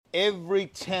every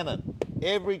tenant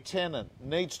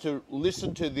needs to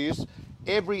listen to this,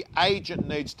 every agent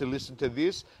needs to listen to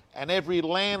this, and every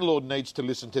landlord needs to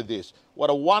listen to this. What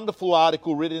a wonderful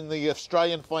article written in the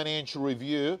Australian Financial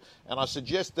Review, and I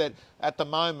suggest that at the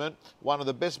moment, one of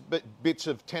the best bits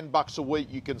of $10 a week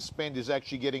you can spend is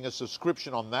actually getting a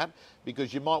subscription on that,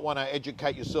 because you might want to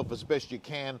educate yourself as best you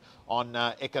can on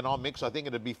economics. I think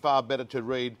it'd be far better to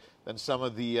read than some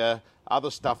of the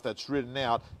other stuff that's written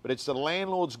out, but it's The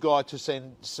Landlord's Guide to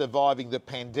Surviving the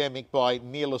Pandemic by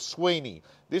Neela Sweeney.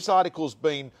 This article's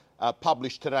been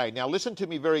published today. Now listen to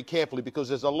me very carefully, because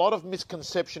there's a lot of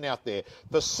misconception out there.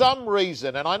 For some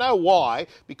reason, and I know why,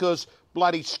 because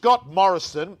bloody Scott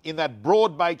Morrison in that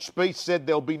Broadbait speech said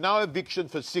there'll be no eviction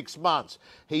for 6 months.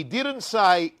 He didn't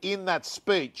say in that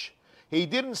speech, he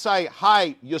didn't say,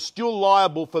 hey, you're still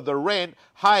liable for the rent,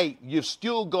 hey, you've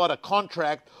still got a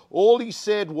contract. All he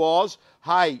said was,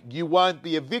 hey, you won't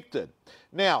be evicted.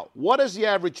 Now, what has the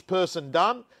average person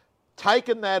done?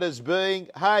 Taken that as being,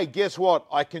 hey, guess what?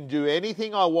 I can do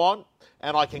anything I want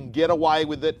and I can get away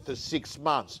with it for 6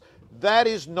 months. That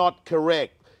is not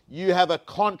correct. You have a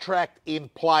contract in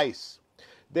place.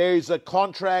 There is a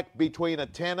contract between a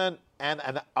tenant and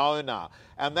an owner.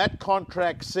 And that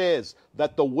contract says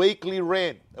that the weekly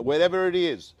rent, whatever it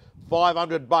is,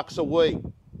 $500 a week,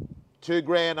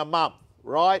 $2,000 a month,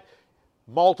 right?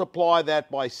 Multiply that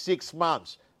by 6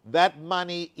 months. That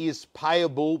money is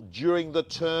payable during the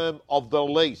term of the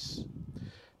lease.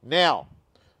 Now,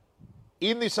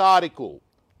 in this article,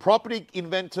 Property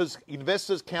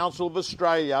Investors Council of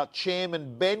Australia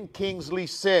Chairman Ben Kingsley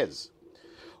says,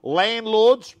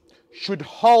 landlords should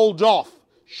hold off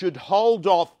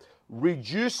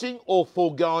reducing or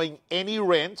foregoing any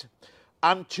rent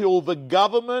until the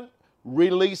government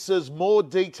releases more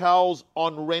details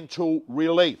on rental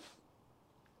relief.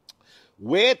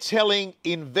 We're telling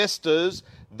investors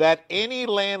that any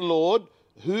landlord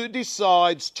who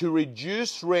decides to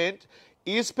reduce rent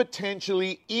is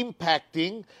potentially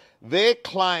impacting their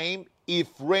claim if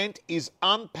rent is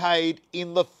unpaid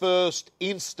in the first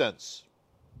instance,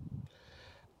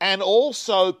 and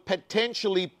also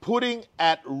potentially putting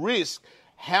at risk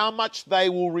how much they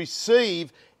will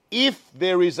receive if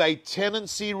there is a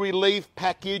tenancy relief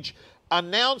package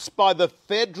announced by the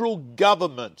federal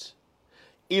government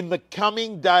in the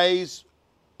coming days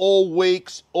or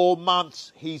weeks or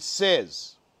months, he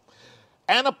says.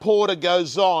 Anna Porter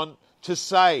goes on to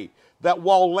say that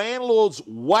while landlords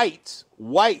wait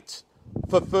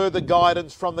for further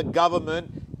guidance from the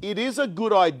government, it is a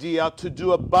good idea to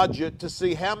do a budget to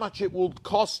see how much it will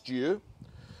cost you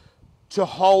to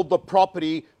hold the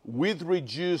property with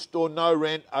reduced or no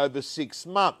rent over 6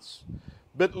 months.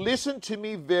 But listen to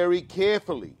me very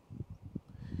carefully.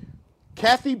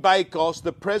 Kathy Bakos,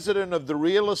 the president of the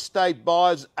Real Estate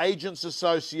Buyers Agents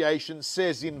Association,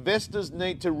 says investors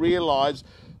need to realise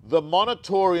the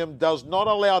moratorium does not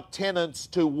allow tenants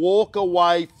to walk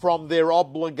away from their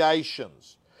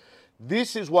obligations.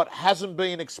 This is what hasn't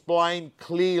been explained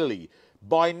clearly.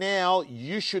 By now,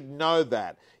 you should know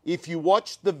that. If you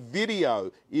watch the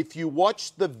video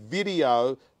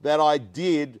that I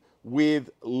did with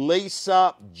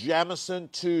Lisa Jamison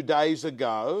 2 days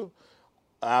ago,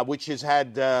 which has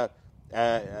had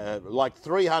like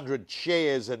 300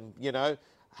 shares and,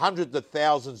 hundreds of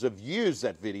thousands of views,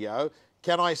 that video,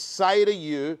 can I say to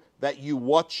you that you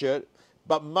watch it?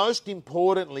 But most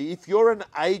importantly, if you're an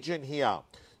agent here,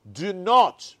 do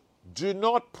not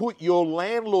put your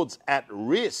landlords at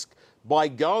risk by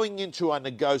going into a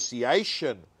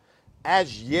negotiation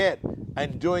as yet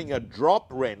and doing a drop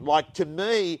rent. Like, to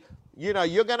me, you're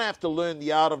going to have to learn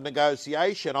the art of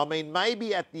negotiation. I mean,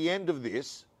 maybe at the end of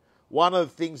this, one of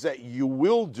the things that you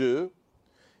will do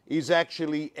is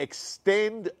actually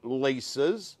extend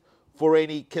leases for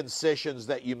any concessions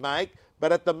that you make.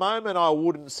 But at the moment, I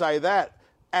wouldn't say that.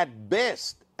 At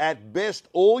best,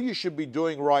 all you should be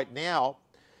doing right now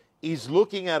is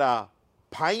looking at a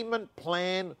payment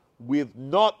plan with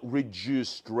not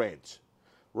reduced rent,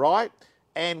 right?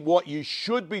 And what you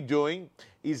should be doing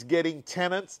is getting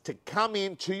tenants to come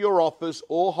into your office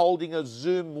or holding a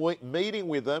Zoom meeting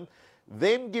with them,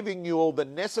 giving you all the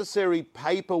necessary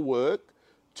paperwork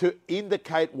to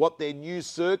indicate what their new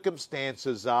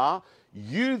circumstances are,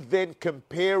 you then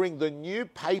comparing the new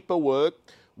paperwork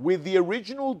with the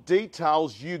original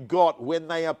details you got when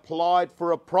they applied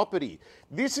for a property.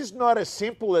 This is not as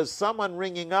simple as someone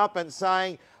ringing up and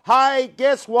saying, hey,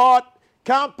 guess what?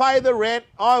 Can't pay the rent.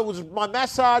 My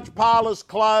massage parlour's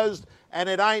closed and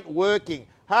it ain't working.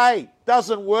 Hey,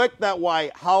 doesn't work that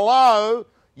way. Hello?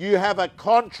 You have a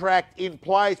contract in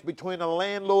place between a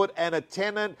landlord and a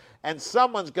tenant, and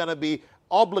someone's going to be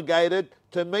obligated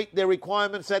to meet their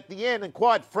requirements at the end. And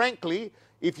quite frankly,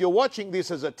 if you're watching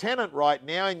this as a tenant right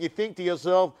now and you think to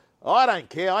yourself, I don't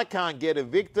care, I can't get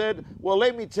evicted. Well,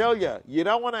 let me tell you, you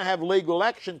don't want to have legal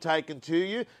action taken to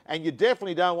you, and you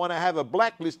definitely don't want to have a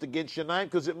blacklist against your name,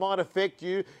 because it might affect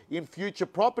you in future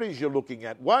properties you're looking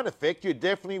at. Won't affect you,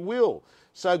 definitely will.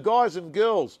 So guys and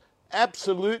girls,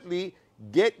 absolutely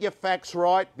get your facts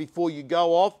right before you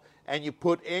go off and you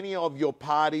put any of your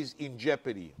parties in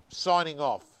jeopardy. Signing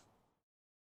off.